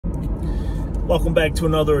Welcome back to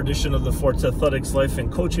another edition of the Forza Athletics Life and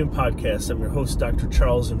Coaching Podcast. I'm your host, Dr.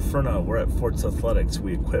 Charles Inferno. We're at Forza Athletics.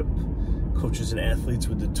 We equip coaches and athletes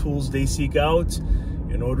with the tools they seek out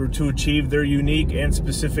in order to achieve their unique and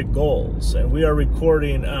specific goals. And we are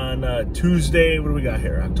recording on Tuesday, what do we got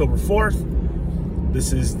here? October 4th.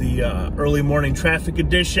 This is the early morning traffic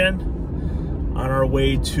edition on our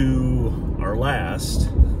way to our last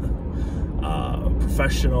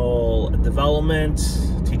professional development,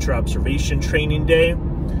 teacher observation training day.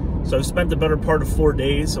 So I've spent the better part of 4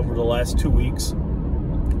 days over the last 2 weeks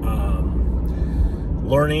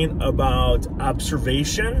learning about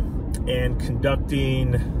observation and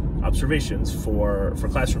conducting observations for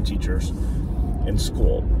classroom teachers in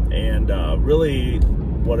school. And really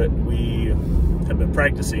what we have been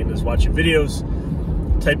practicing is watching videos,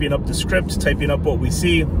 typing up the script, typing up what we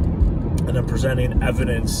see, and then presenting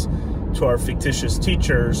evidence to our fictitious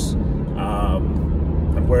teachers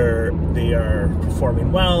where they are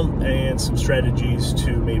performing well, and some strategies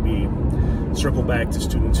to maybe circle back to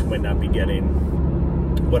students who might not be getting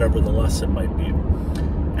whatever the lesson might be.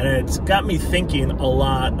 And it's got me thinking a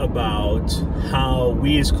lot about how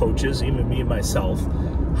we as coaches, even me and myself,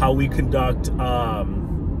 how we conduct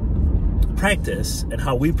practice and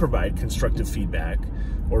how we provide constructive feedback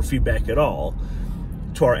or feedback at all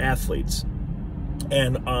to our athletes.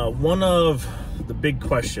 And one of the big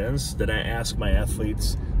questions that I ask my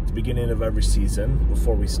athletes at the beginning of every season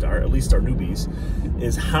before we start, at least our newbies,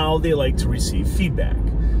 is how they like to receive feedback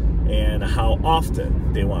and how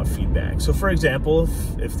often they want feedback. So for example,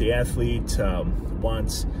 if the athlete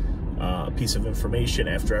wants a piece of information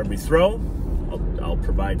after every throw, I'll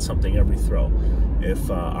provide something every throw. If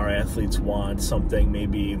our athletes want something,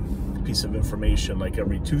 maybe a piece of information like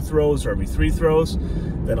every 2 throws or every 3 throws,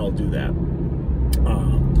 then I'll do that.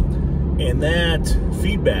 And that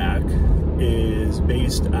feedback is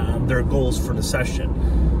based on their goals for the session.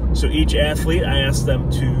 So each athlete, I ask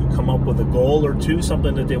them to come up with a goal or two,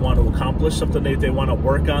 something that they want to accomplish, something that they want to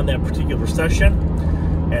work on that particular session,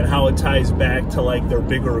 and how it ties back to like their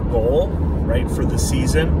bigger goal, right, for the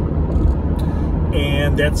season.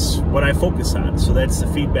 And that's what I focus on. So that's the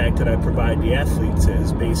feedback that I provide the athletes,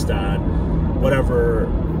 is based on whatever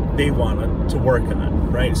they want to work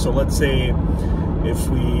on, right? So let's say if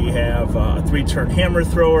we have a 3-turn hammer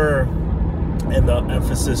thrower, and the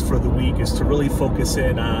emphasis for the week is to really focus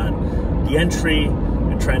in on the entry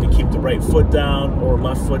and trying to keep the right foot down or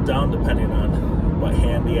left foot down, depending on what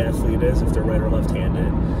hand the athlete is, if they're right or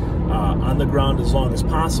left-handed, on the ground as long as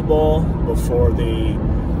possible before they,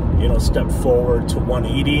 step forward to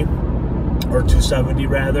 180 or 270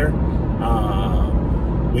 rather.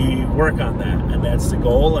 We work on that, and that's the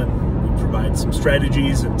goal, and we provide some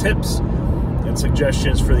strategies and tips and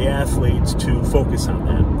suggestions for the athletes to focus on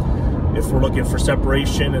that. If we're looking for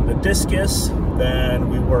separation in the discus, then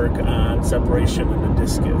we work on separation in the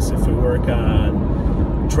discus. If we work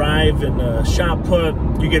on drive and the shot put,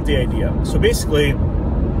 you get the idea. So basically,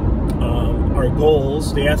 our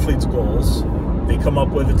goals, the athletes' goals, they come up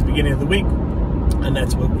with at the beginning of the week, and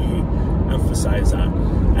that's what we emphasize on.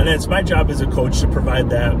 And it's my job as a coach to provide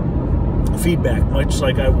that feedback, much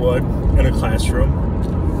like I would in a classroom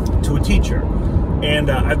to a teacher.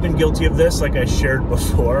 And I've been guilty of this, like I shared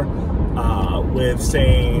before, with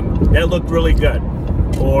saying, that looked really good,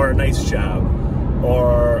 or nice job,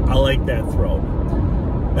 or I like that throw.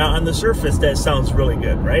 Now on the surface, that sounds really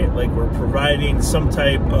good, right? Like we're providing some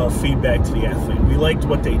type of feedback to the athlete. We liked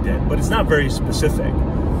what they did, but it's not very specific.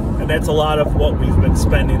 And that's a lot of what we've been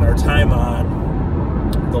spending our time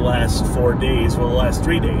on the last 4 days, or the last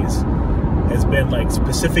 3 days, has been like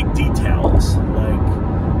specific details, like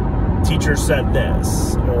teacher said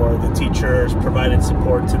this, or the teachers provided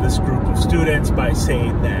support to this group of students by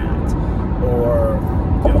saying that, or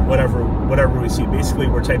whatever we see. Basically,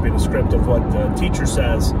 we're typing a script of what the teacher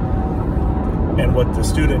says and what the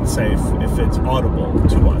students say if it's audible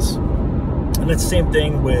to us. And it's the same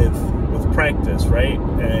thing with practice, right?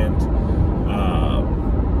 And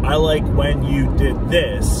I like when you did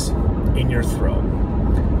this in your throw.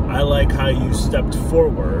 I like how you stepped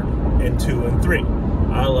forward in 2 and 3.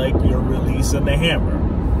 I like your release in the hammer.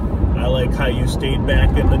 I like how you stayed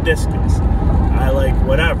back in the discus. I like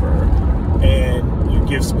whatever. And you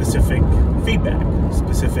give specific feedback,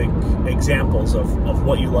 specific examples of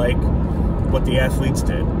what you like, what the athletes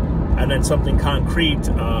did. And then something concrete,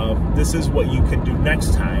 this is what you can do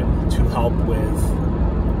next time to help with,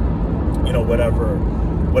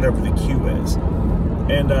 whatever the cue is.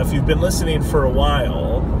 And if you've been listening for a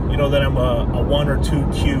while, you know that I'm a 1 or 2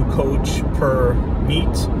 cue coach per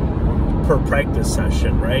meet, per practice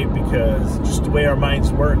session, right? Because just the way our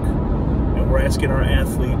minds work, and we're asking our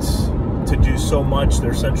athletes to do so much,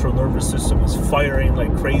 their central nervous system is firing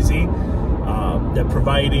like crazy, that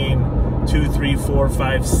providing 2, 3, 4,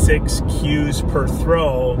 5, 6 cues per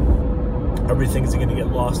throw, everything's going to get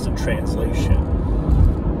lost in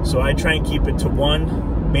translation. So I try and keep it to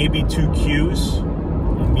 1, maybe 2 cues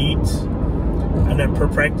a meet, and then per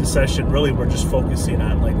practice session, really we're just focusing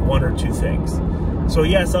on like 1 or 2 things. So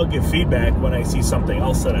yes, I'll give feedback when I see something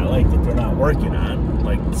else that I like that they're not working on,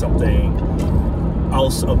 like something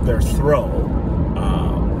else of their throw,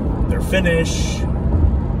 their finish,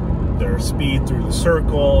 their speed through the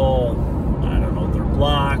circle, I don't know, their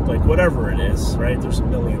block, like whatever it is, right? There's a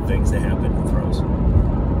million things that happen in throws.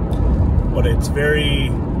 But it's very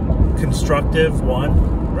constructive,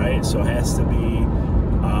 one, right? So it has to be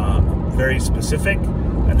very specific,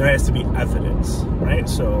 and there has to be evidence, right?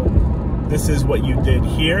 So this is what you did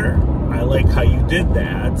here, I like how you did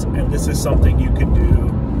that, and this is something you can do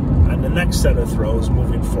on the next set of throws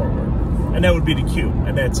moving forward. And that would be the cue,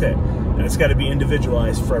 and that's it. And it's got to be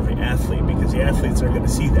individualized for every athlete, because the athletes are going to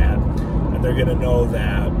see that, and they're going to know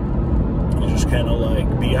that you're just kind of like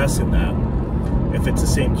BSing them if it's the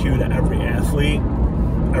same cue to every athlete,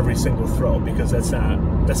 every single throw, because that's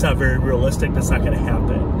not very realistic. That's not going to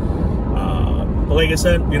happen. But like I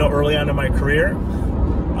said, you know, early on in my career,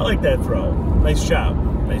 I like that throw. Nice job.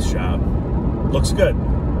 Nice job. Looks good.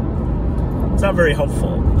 It's not very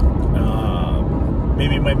helpful.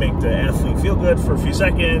 Maybe it might make the athlete feel good for a few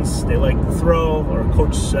seconds. They like the throw, or a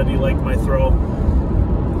coach said he liked my throw.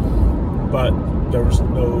 But there was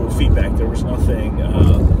no feedback. There was nothing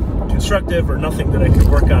constructive or nothing that I could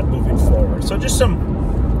work on moving forward. So just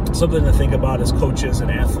something to think about as coaches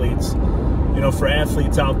and athletes. You know, for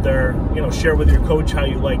athletes out there, you know, share with your coach how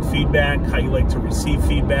you like feedback, how you like to receive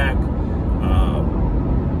feedback.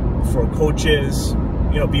 For coaches,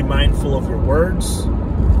 you know, be mindful of your words,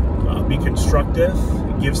 be constructive,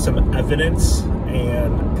 give some evidence,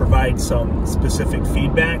 and provide some specific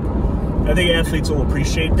feedback. I think athletes will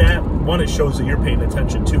appreciate that. One, it shows that you're paying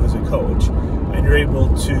attention to as a coach, and you're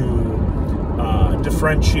able to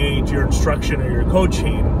differentiate your instruction or your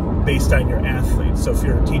coaching based on your athletes. So if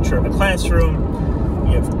you're a teacher in a classroom,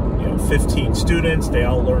 you have 15 students, they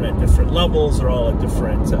all learn at different levels, they're all at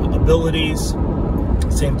different abilities.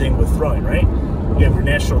 Same thing with throwing, right? You have your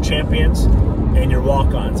national champions and your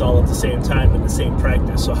walk-ons all at the same time in the same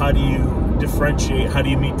practice. So how do you differentiate, how do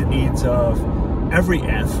you meet the needs of every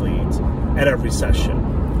athlete at every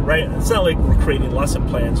session, right? It's not like we're creating lesson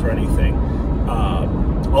plans or anything.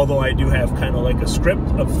 Although I do have kind of like a script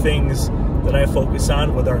of things that I focus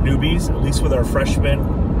on with our newbies, at least with our freshmen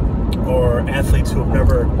or athletes who have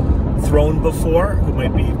never thrown before, who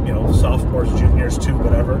might be, you know, sophomores, juniors too,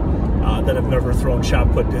 whatever, that have never thrown shot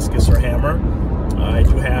put, discus, or hammer. I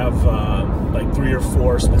do have like 3 or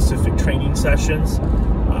 4 specific training sessions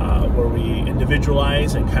where we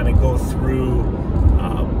individualize and kind of go through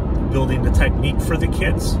building the technique for the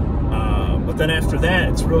kids. But then after that,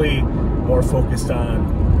 it's really more focused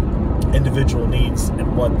on individual needs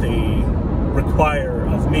and what they require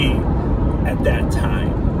of me at that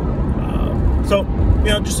time. So,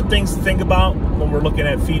 you know, just some things to think about when we're looking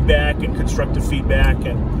at feedback and constructive feedback,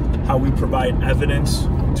 and how we provide evidence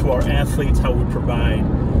to our athletes, how we provide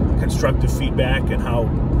constructive feedback, and how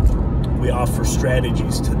we offer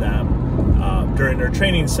strategies to them during their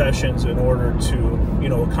training sessions in order to, you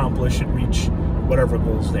know, accomplish and reach whatever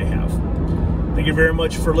goals they have. Thank you very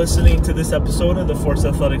much for listening to this episode of the Forza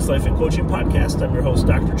Athletics Life and Coaching Podcast. I'm your host,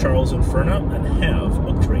 Dr. Charles Inferno, and have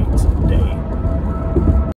a great day.